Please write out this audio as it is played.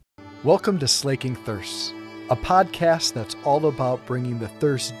Welcome to Slaking Thirsts, a podcast that's all about bringing the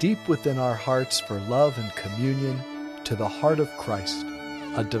thirst deep within our hearts for love and communion to the heart of Christ,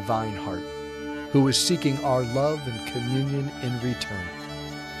 a divine heart, who is seeking our love and communion in return.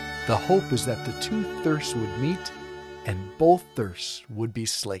 The hope is that the two thirsts would meet and both thirsts would be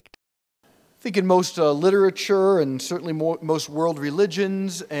slaked. I think in most literature and certainly most world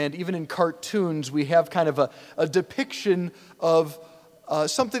religions and even in cartoons, we have kind of a depiction of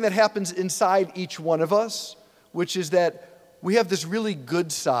something that happens inside each one of us, which is that we have this really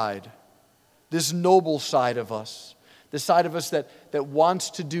good side, this noble side of us, the side of us that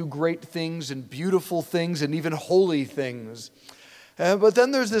wants to do great things and beautiful things and even holy things. But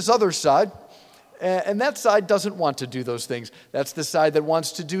then there's this other side, and that side doesn't want to do those things. That's the side that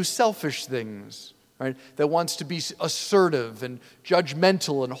wants to do selfish things, right? That wants to be assertive and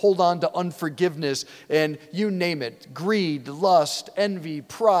judgmental and hold on to unforgiveness and you name it. Greed, lust, envy,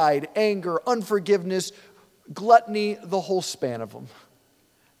 pride, anger, unforgiveness, gluttony, the whole span of them.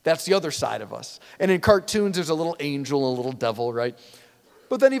 That's the other side of us. And in cartoons, there's a little angel and a little devil, right?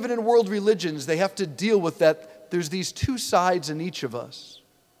 But then even in world religions, they have to deal with that. There's these two sides in each of us.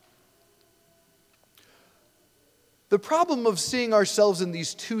 The problem of seeing ourselves in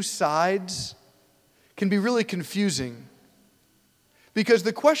these two sides can be really confusing, because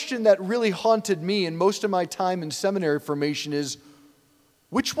the question that really haunted me in most of my time in seminary formation is,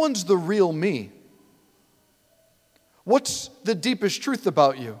 which one's the real me? What's the deepest truth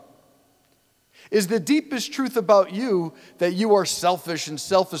about you? Is the deepest truth about you that you are selfish and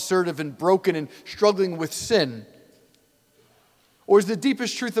self-assertive and broken and struggling with sin? Or is the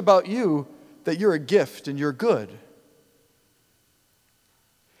deepest truth about you that you're a gift and you're good?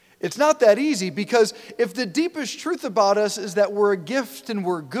 It's not that easy, because if the deepest truth about us is that we're a gift and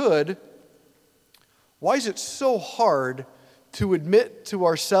we're good, why is it so hard to admit to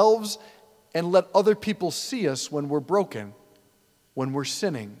ourselves and let other people see us when we're broken, when we're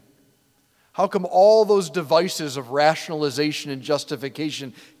sinning? How come all those devices of rationalization and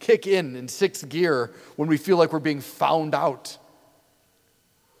justification kick in sixth gear when we feel like we're being found out?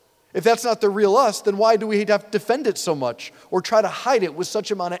 If that's not the real us, then why do we have to defend it so much or try to hide it with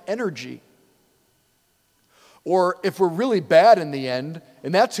such amount of energy? Or if we're really bad in the end,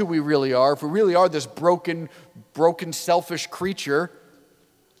 and that's who we really are, if we really are this broken, selfish creature,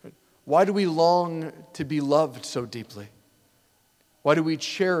 why do we long to be loved so deeply? Why do we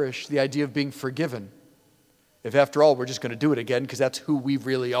cherish the idea of being forgiven? If after all, we're just going to do it again because that's who we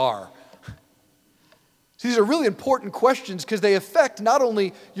really are. These are really important questions because they affect not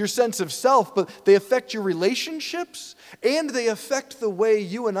only your sense of self, but they affect your relationships and they affect the way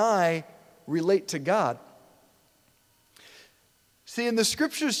you and I relate to God. See, in the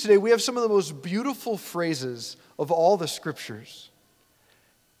scriptures today, we have some of the most beautiful phrases of all the scriptures.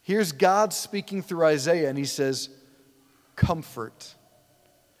 Here's God speaking through Isaiah, and he says, "Comfort.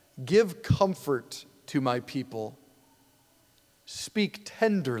 Give comfort to my people. Speak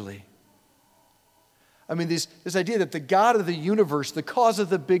tenderly." I mean, this idea that the God of the universe, the cause of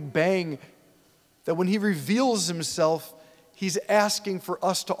the Big Bang, that when he reveals himself, he's asking for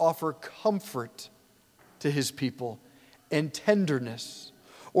us to offer comfort to his people and tenderness.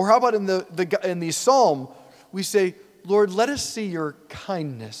 Or how about in the psalm, we say, "Lord, let us see your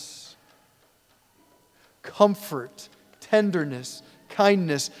kindness." Comfort, tenderness,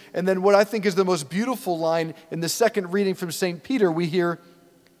 kindness. And then what I think is the most beautiful line in the second reading from St. Peter, we hear,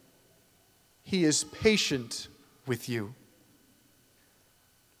 "He is patient with you,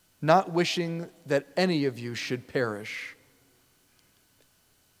 not wishing that any of you should perish."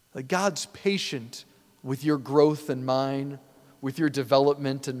 Like God's patient with your growth and mine, with your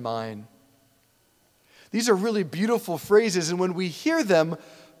development and mine. These are really beautiful phrases, and when we hear them,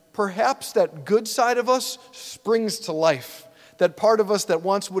 perhaps that good side of us springs to life. That part of us that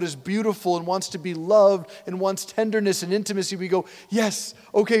wants what is beautiful and wants to be loved and wants tenderness and intimacy, we go, yes,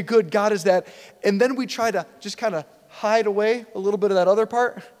 okay, good, God is that. And then we try to just kind of hide away a little bit of that other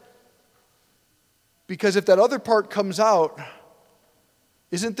part. Because if that other part comes out,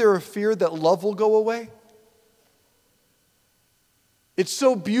 isn't there a fear that love will go away? It's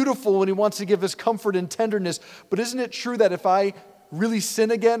so beautiful when he wants to give us comfort and tenderness, but isn't it true that if I really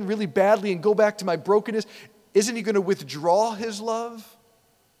sin again, really badly, and go back to my brokenness, isn't he going to withdraw his love?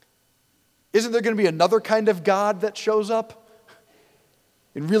 Isn't there going to be another kind of God that shows up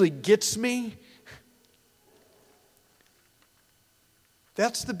and really gets me?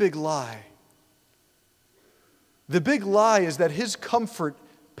 That's the big lie. The big lie is that his comfort,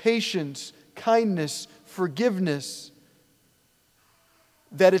 patience, kindness, forgiveness,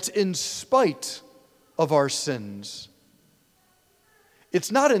 that it's in spite of our sins.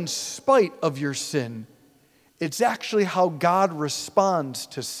 It's not in spite of your sin. It's actually how God responds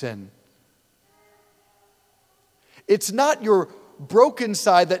to sin. It's not your broken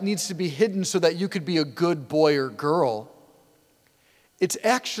side that needs to be hidden so that you could be a good boy or girl. It's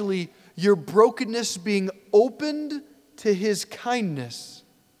actually your brokenness being opened to His kindness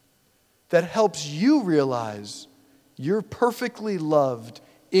that helps you realize you're perfectly loved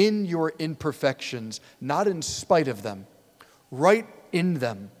in your imperfections, not in spite of them, right in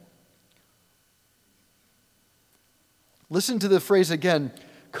them. Listen to the phrase again.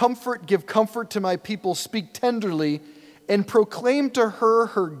 Comfort, give comfort to my people, speak tenderly, and proclaim to her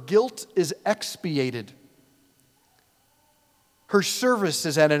her guilt is expiated. Her service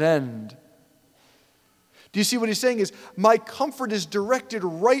is at an end. Do you see what he's saying is, my comfort is directed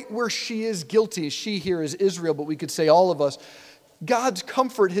right where she is guilty. She here is Israel, but we could say all of us. God's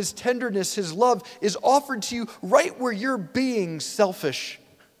comfort, His tenderness, His love is offered to you right where you're being selfish,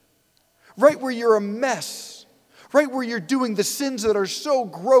 right where you're a mess, right where you're doing the sins that are so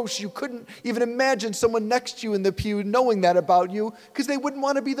gross you couldn't even imagine someone next to you in the pew knowing that about you because they wouldn't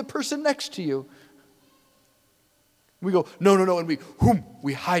want to be the person next to you. We go, no, and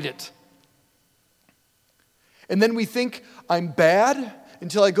we hide it. And then we think, I'm bad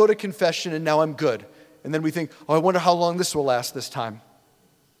until I go to confession and now I'm good. And then we think, I wonder how long this will last this time.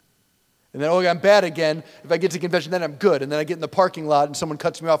 And then, I'm bad again. If I get to confession, then I'm good. And then I get in the parking lot and someone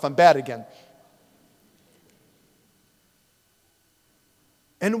cuts me off, I'm bad again.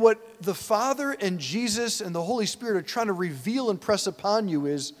 And what the Father and Jesus and the Holy Spirit are trying to reveal and press upon you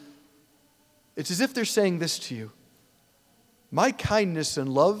is, it's as if they're saying this to you. My kindness and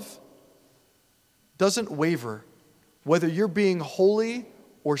love doesn't waver whether you're being holy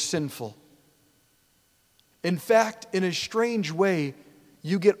or sinful. In fact, in a strange way,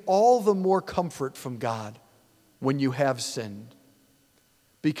 you get all the more comfort from God when you have sinned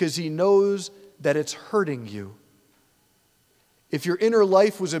because He knows that it's hurting you. If your inner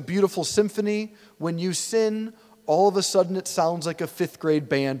life was a beautiful symphony, when you sin, all of a sudden it sounds like a 5th grade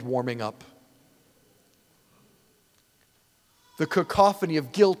band warming up. The cacophony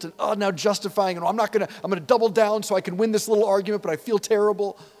of guilt and now justifying, and I'm going to double down so I can win this little argument, but I feel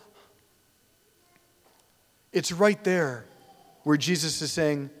terrible. It's right there where Jesus is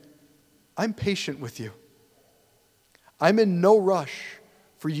saying, I'm patient with you. I'm in no rush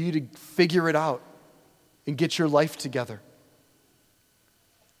for you to figure it out and get your life together.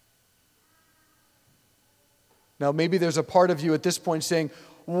 Now, maybe there's a part of you at this point saying,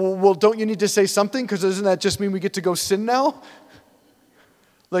 well, don't you need to say something? Because doesn't that just mean we get to go sin now?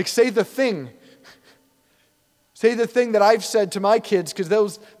 Like, say the thing. Say the thing that I've said to my kids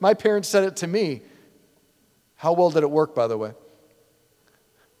because my parents said it to me. How well did it work, by the way?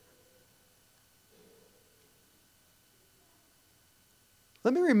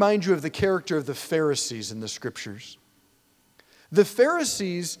 Let me remind you of the character of the Pharisees in the Scriptures. The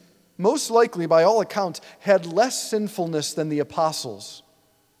Pharisees, most likely, by all accounts, had less sinfulness than the apostles,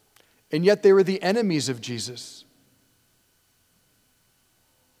 and yet they were the enemies of Jesus.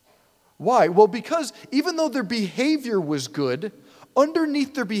 Why? Well, because even though their behavior was good,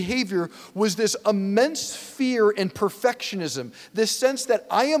 underneath their behavior was this immense fear and perfectionism, this sense that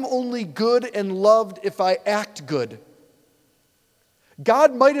I am only good and loved if I act good.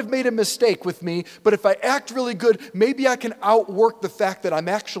 God might have made a mistake with me, but if I act really good, maybe I can outwork the fact that I'm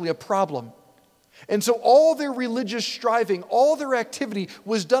actually a problem. And so all their religious striving, all their activity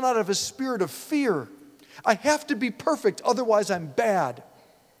was done out of a spirit of fear. I have to be perfect, otherwise I'm bad.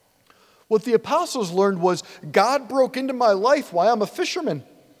 What the apostles learned was God broke into my life while I'm a fisherman.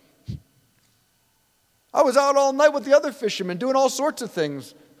 I was out all night with the other fishermen doing all sorts of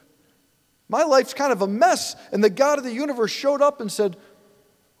things. My life's kind of a mess. And the God of the universe showed up and said,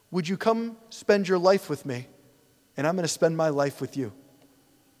 would you come spend your life with me? And I'm going to spend my life with you.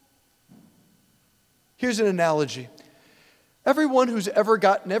 Here's an analogy. Every guy who's ever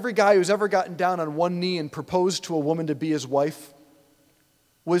gotten down on one knee and proposed to a woman to be his wife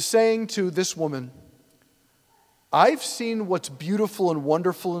was saying to this woman, I've seen what's beautiful and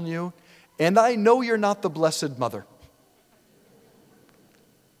wonderful in you, and I know you're not the Blessed Mother.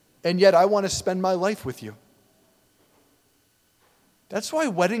 And yet I want to spend my life with you. That's why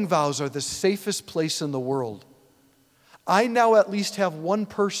wedding vows are the safest place in the world. I now at least have one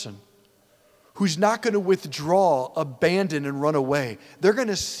person who's not going to withdraw, abandon, and run away. They're going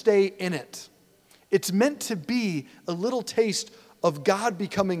to stay in it. It's meant to be a little taste of God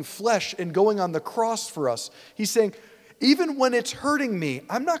becoming flesh and going on the cross for us. He's saying, even when it's hurting me,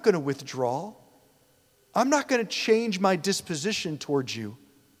 I'm not going to withdraw. I'm not going to change my disposition towards you.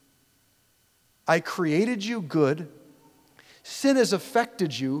 I created you good. Sin has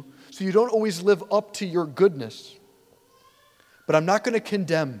affected you, so you don't always live up to your goodness. But I'm not going to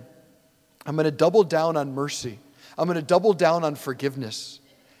condemn. I'm going to double down on mercy. I'm going to double down on forgiveness.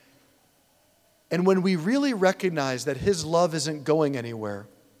 And when we really recognize that His love isn't going anywhere,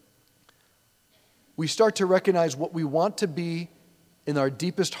 we start to recognize what we want to be in our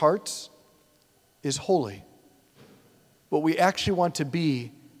deepest hearts is holy. What we actually want to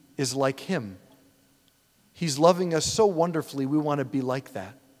be is like Him. He's loving us so wonderfully, we want to be like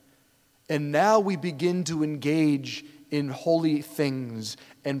that. And now we begin to engage in holy things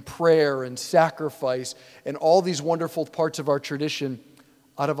and prayer and sacrifice and all these wonderful parts of our tradition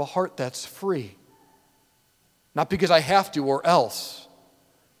out of a heart that's free. Not because I have to or else,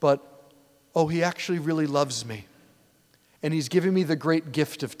 but, oh, He actually really loves me. And He's given me the great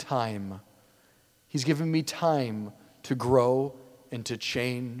gift of time. He's given me time to grow and to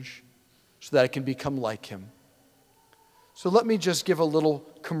change so that I can become like Him. So let me just give a little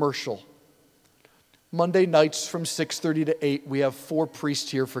commercial. Monday nights from 6:30 to 8, we have 4 priests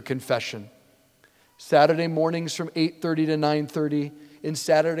here for confession. Saturday mornings from 8:30 to 9:30, and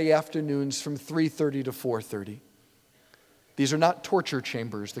Saturday afternoons from 3:30 to 4:30. These are not torture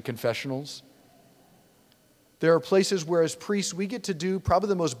chambers, the confessionals. There are places where as priests we get to do probably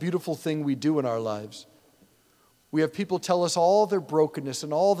the most beautiful thing we do in our lives. We have people tell us all their brokenness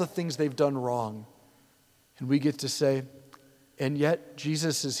and all the things they've done wrong. And we get to say, and yet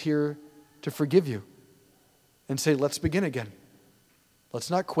Jesus is here to forgive you. And say, let's begin again. Let's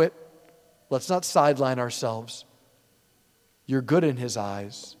not quit. Let's not sideline ourselves. You're good in His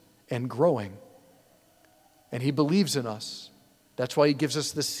eyes and growing. And He believes in us. That's why He gives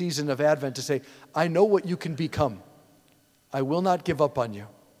us this season of Advent to say, I know what you can become. I will not give up on you.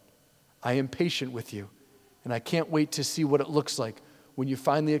 I am patient with you. And I can't wait to see what it looks like when you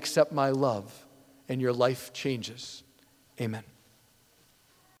finally accept my love and your life changes. Amen.